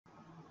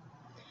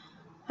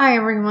Hi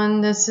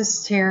everyone, this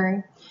is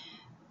Terry.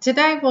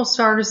 Today we'll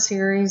start a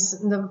series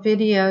of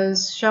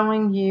videos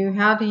showing you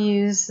how to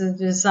use the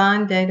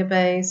design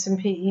database in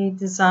PE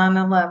Design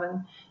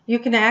 11. You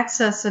can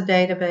access the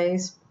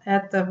database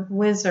at the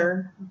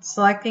wizard,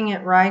 selecting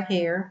it right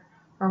here,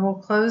 or we'll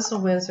close the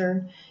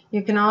wizard.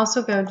 You can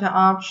also go to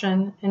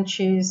Option and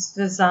choose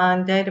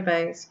Design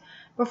Database.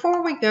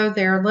 Before we go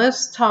there,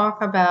 let's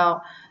talk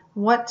about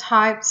what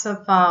types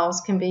of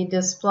files can be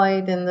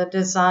displayed in the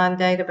design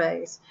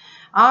database.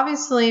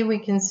 Obviously, we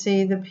can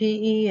see the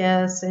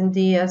PES and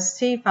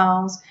DST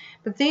files,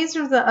 but these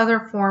are the other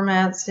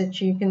formats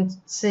that you can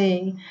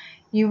see.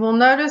 You will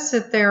notice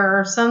that there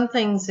are some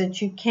things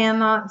that you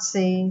cannot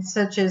see,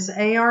 such as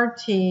ART,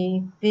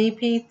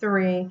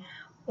 VP3,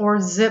 or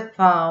zip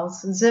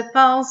files. Zip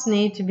files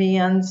need to be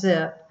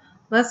unzipped.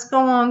 Let's go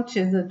on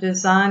to the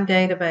design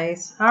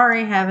database. I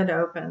already have it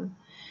open.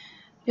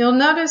 You'll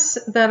notice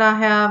that I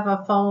have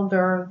a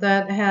folder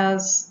that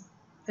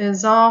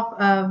is off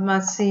of my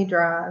C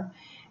drive.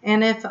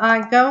 And if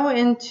I go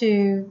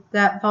into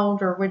that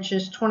folder, which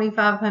is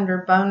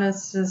 2500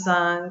 bonus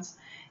designs,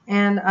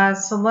 and I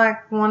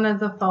select one of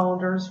the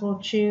folders, we'll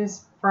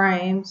choose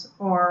frames,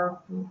 or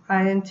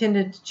I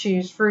intended to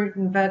choose fruit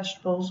and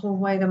vegetables. We'll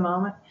wait a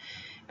moment.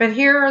 But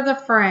here are the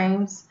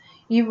frames.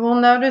 You will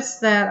notice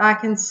that I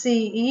can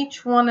see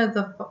each one of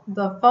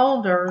the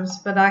folders,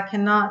 but I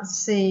cannot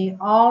see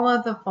all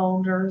of the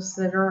folders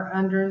that are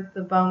under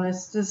the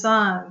bonus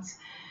designs.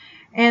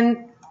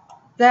 And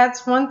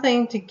that's one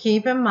thing to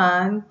keep in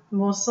mind.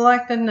 We'll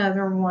select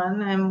another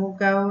one and we'll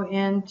go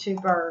into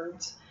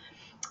birds.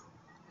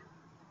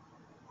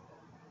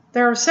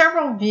 There are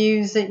several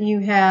views that you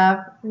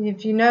have.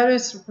 If you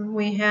notice,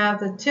 we have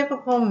the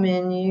typical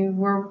menu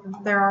where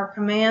there are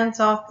commands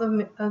off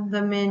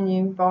the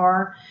menu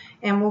bar,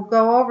 and we'll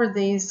go over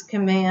these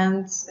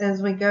commands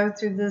as we go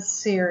through this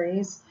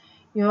series.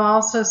 You'll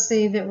also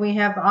see that we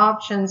have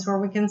options where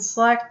we can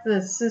select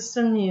the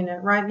system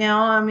unit. Right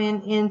now I'm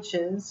in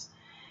inches,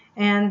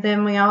 and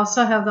then we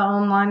also have the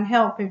online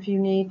help if you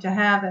need to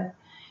have it.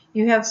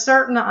 You have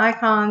certain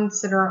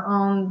icons that are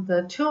on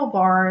the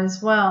toolbar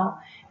as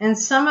well, and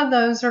some of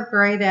those are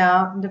grayed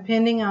out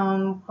depending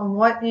on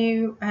what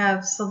you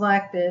have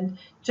selected,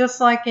 just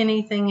like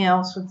anything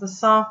else with the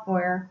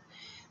software.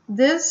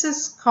 This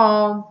is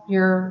called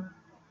your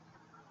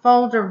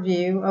folder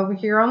view over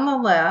here on the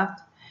left.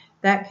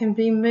 That can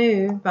be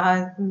moved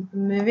by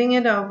moving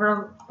it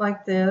over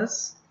like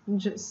this,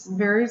 just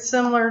very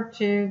similar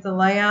to the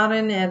layout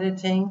and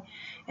editing.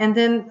 And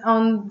then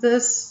on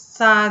this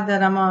side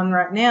that I'm on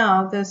right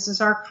now, this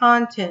is our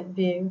content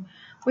view.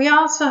 We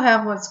also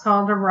have what's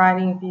called a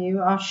writing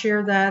view. I'll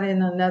share that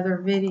in another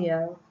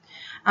video.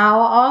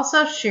 I'll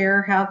also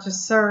share how to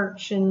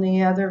search in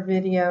the other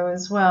video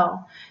as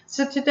well.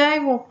 So today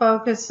we'll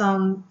focus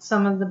on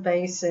some of the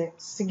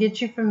basics to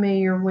get you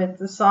familiar with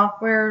the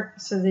software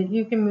so that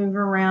you can move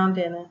around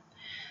in it.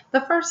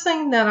 The first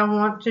thing that I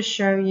want to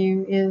show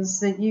you is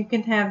that you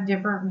can have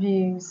different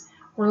views.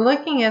 We're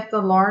looking at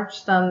the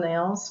large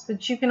thumbnails,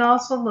 but you can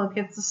also look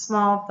at the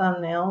small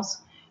thumbnails.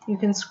 You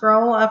can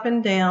scroll up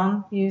and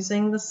down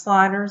using the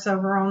sliders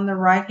over on the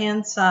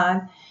right-hand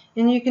side,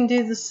 and you can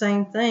do the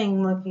same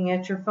thing looking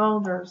at your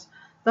folders.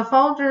 The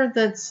folder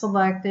that's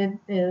selected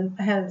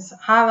has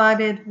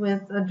highlighted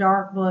with a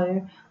dark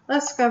blue.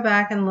 Let's go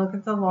back and look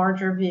at the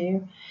larger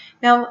view.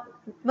 Now,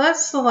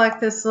 let's select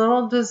this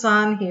little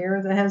design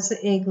here that has the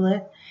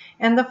eaglet.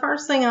 And the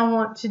first thing I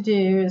want to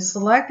do is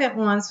select it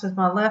once with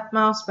my left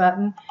mouse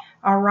button.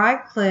 I'll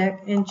right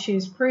click and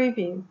choose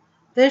preview.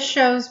 This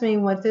shows me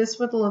what this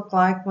would look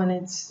like when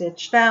it's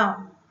stitched out.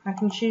 I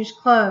can choose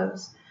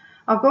close.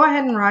 I'll go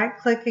ahead and right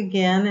click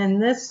again,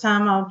 and this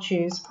time I'll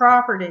choose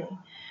property.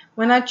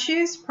 When I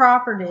choose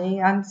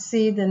property, I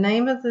see the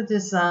name of the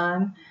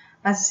design,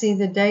 I see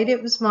the date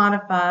it was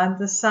modified,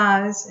 the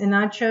size, and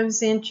I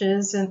chose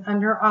inches and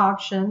under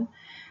option.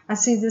 I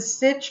see the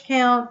stitch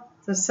count,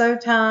 the sew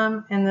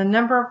time, and the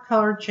number of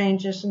color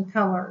changes and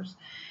colors.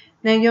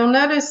 Now you'll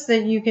notice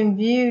that you can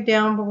view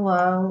down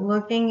below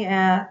looking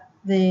at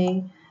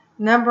the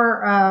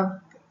number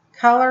of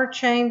color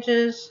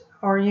changes,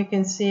 or you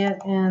can see it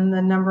in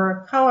the number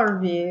of color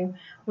view,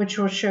 which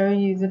will show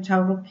you the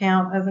total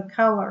count of the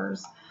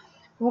colors.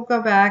 We'll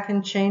go back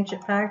and change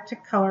it back to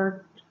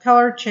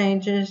color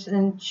changes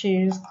and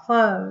choose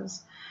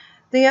close.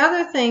 The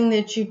other thing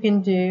that you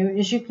can do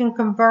is you can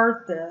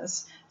convert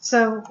this.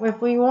 So if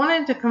we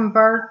wanted to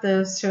convert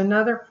this to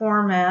another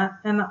format,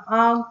 and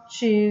I'll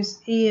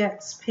choose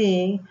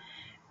EXP,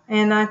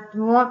 and I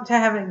want to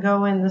have it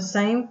go in the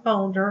same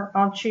folder,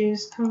 I'll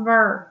choose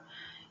convert.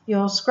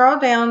 You'll scroll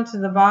down to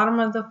the bottom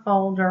of the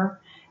folder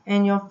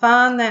and you'll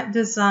find that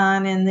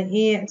design in the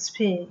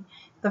EXP.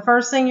 The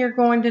first thing you're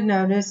going to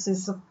notice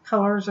is the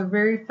colors are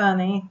very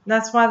funny.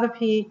 That's why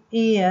the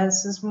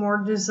PES is more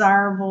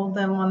desirable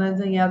than one of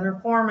the other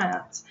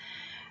formats.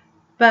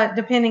 But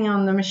depending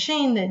on the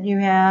machine that you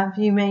have,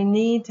 you may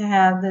need to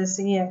have this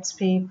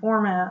EXP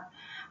format.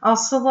 I'll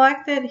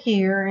select it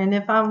here, and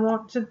if I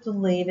want to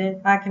delete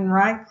it, I can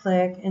right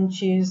click and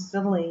choose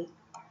delete.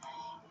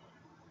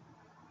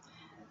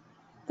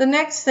 The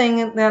next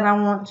thing that I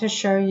want to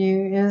show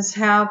you is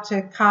how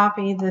to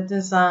copy the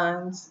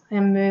designs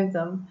and move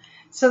them.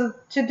 So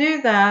to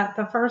do that,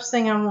 the first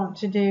thing I want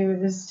to do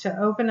is to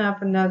open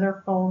up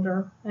another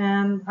folder,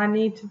 and I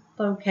need to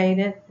locate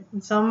it.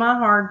 It's on my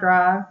hard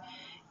drive,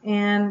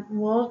 and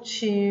we'll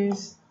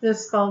choose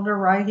this folder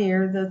right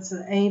here that's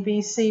an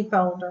ABC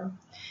folder.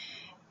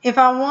 If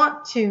I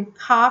want to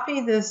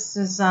copy this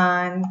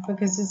design,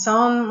 because it's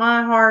on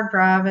my hard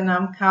drive and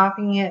I'm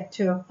copying it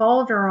to a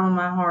folder on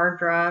my hard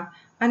drive,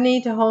 I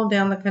need to hold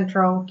down the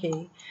control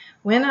key.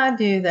 When I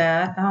do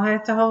that, I'll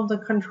have to hold the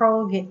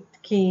control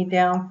key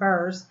down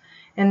first,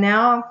 and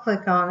now I'll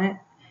click on it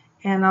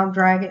and I'll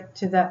drag it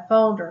to that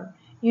folder.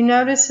 You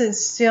notice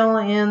it's still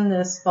in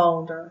this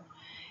folder.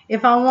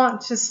 If I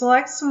want to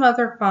select some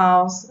other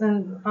files,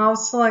 and I'll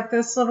select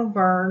this little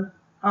bird,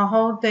 I'll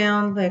hold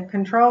down the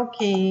control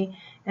key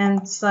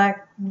and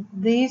select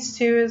these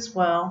two as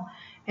well,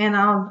 and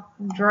I'll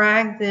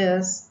drag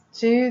this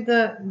to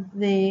the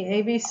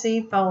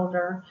ABC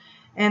folder.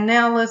 And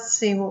now let's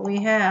see what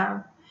we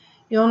have.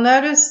 You'll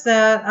notice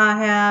that I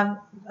have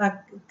a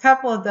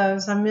couple of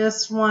those. I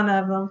missed one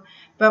of them,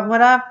 but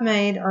what I've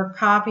made are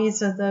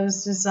copies of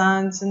those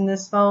designs in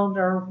this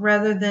folder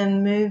rather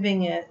than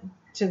moving it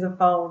to the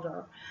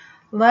folder.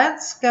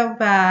 Let's go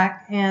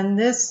back, and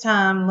this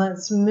time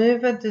let's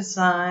move a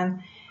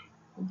design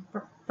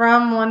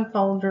from one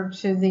folder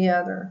to the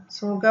other.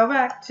 So we'll go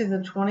back to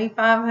the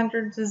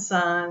 2500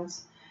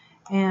 designs,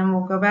 and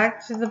we'll go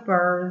back to the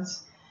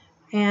birds.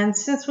 And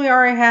since we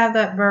already have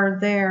that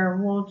bird there,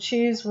 we'll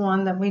choose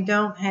one that we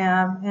don't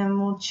have, and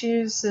we'll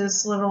choose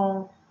this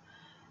little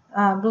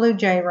blue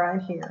jay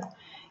right here.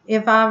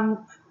 If I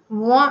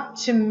want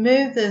to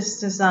move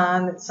this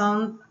design that's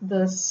on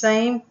the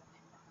same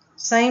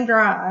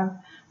drive,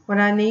 what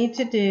I need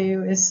to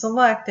do is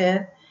select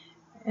it,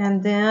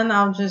 and then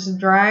I'll just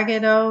drag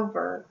it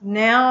over.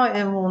 Now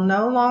it will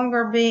no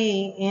longer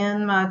be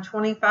in my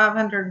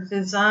 2500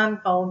 design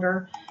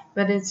folder,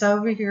 but it's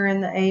over here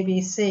in the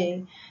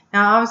ABC.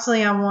 Now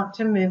obviously I want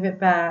to move it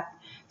back.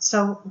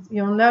 So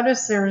you'll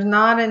notice there's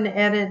not an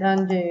edit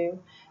undo.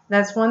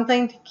 That's one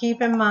thing to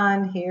keep in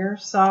mind here.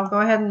 So I'll go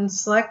ahead and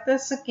select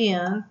this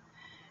again,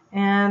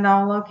 and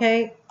I'll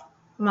locate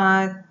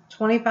my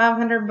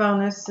 2500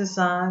 bonus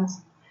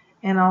designs,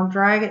 and I'll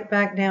drag it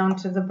back down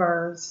to the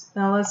birds.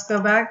 Now let's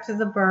go back to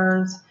the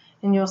birds,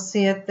 and you'll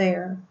see it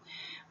there.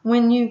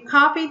 When you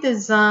copy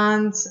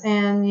designs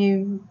and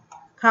you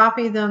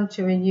copy them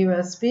to a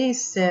USB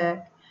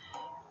stick,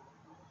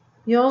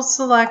 you'll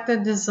select a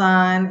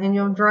design and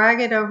you'll drag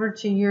it over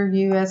to your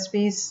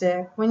USB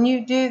stick. When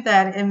you do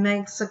that, it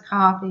makes a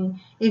copy.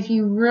 If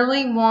you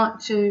really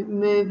want to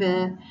move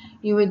it,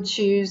 you would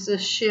choose the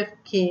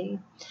Shift key.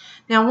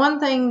 Now, one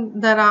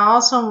thing that I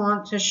also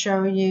want to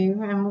show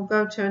you, and we'll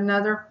go to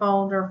another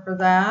folder for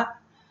that.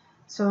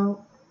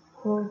 So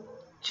we'll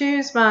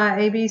choose my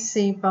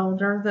ABC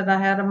folder that I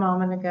had a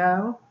moment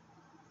ago.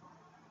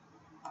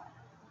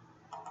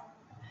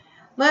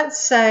 Let's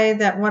say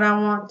that what I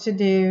want to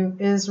do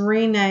is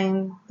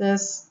rename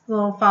this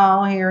little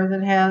file here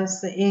that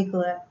has the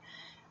eaglet.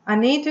 I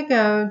need to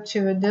go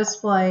to a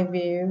display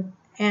view,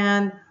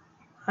 and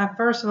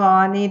first of all,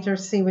 I need to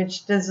see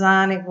which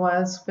design it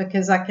was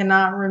because I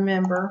cannot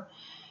remember.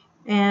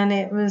 And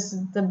it was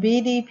the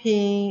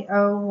BDP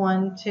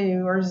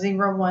 012 or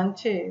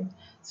 012.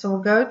 So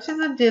we'll go to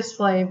the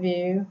display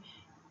view,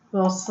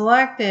 we'll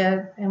select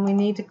it, and we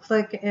need to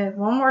click it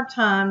one more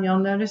time. You'll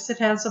notice it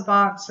has a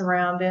box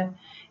around it.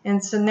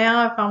 And so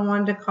now if I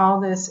wanted to call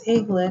this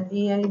eaglet,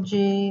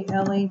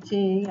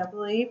 E-A-G-L-E-T, I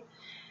believe,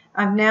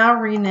 I've now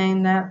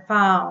renamed that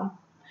file.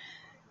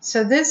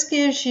 So this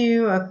gives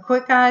you a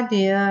quick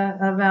idea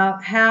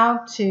about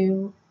how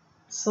to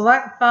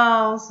select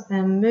files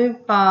and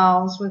move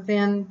files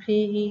within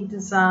PE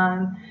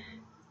Design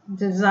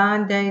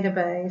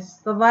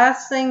database. The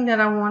last thing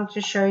that I want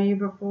to show you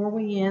before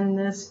we end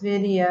this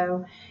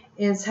video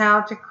is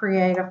how to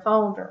create a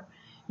folder.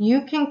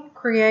 You can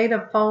create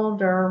a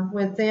folder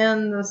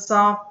within the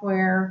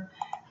software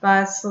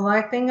by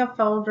selecting a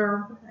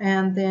folder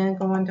and then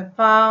going to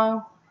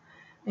File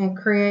and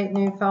Create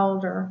New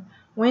Folder.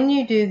 When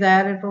you do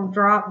that, it will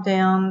drop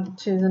down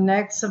to the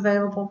next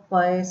available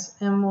place,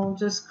 and we'll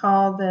just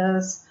call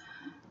this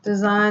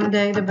Design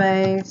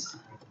Database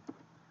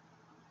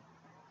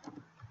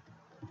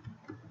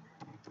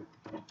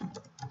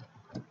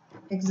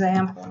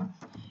Example.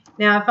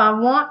 Now, if I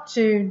want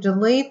to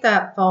delete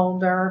that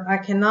folder, I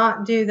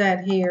cannot do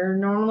that here.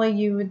 Normally,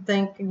 you would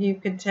think you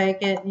could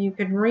take it, you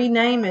could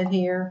rename it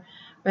here,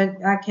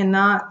 but I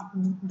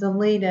cannot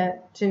delete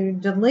it. To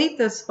delete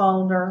this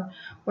folder,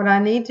 what I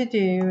need to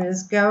do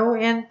is go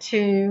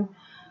into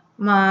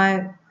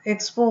my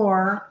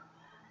Explorer.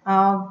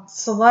 I'll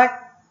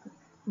select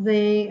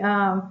the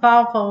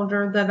file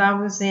folder that I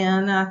was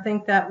in. I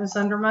think that was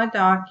under my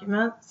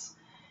documents.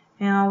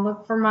 And I'll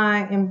look for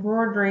my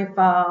embroidery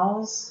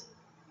files.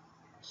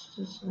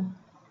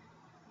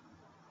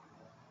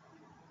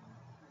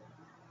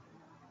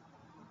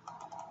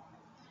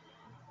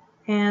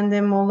 And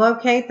then we'll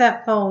locate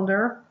that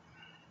folder.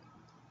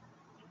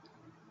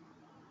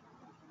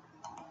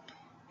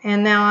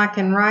 And now I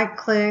can right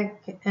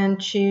click and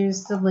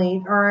choose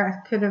delete, or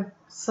I could have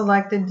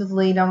selected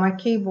delete on my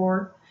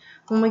keyboard.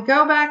 When we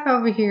go back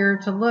over here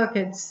to look,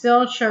 it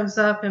still shows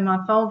up in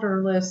my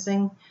folder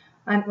listing.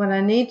 And what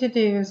I need to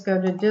do is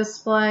go to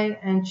display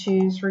and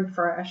choose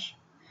refresh.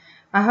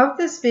 I hope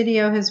this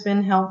video has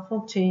been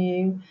helpful to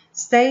you.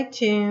 Stay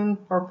tuned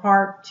for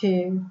part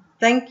 2.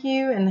 Thank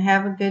you and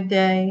have a good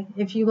day.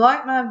 If you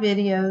like my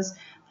videos,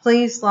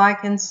 please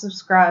like and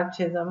subscribe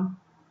to them.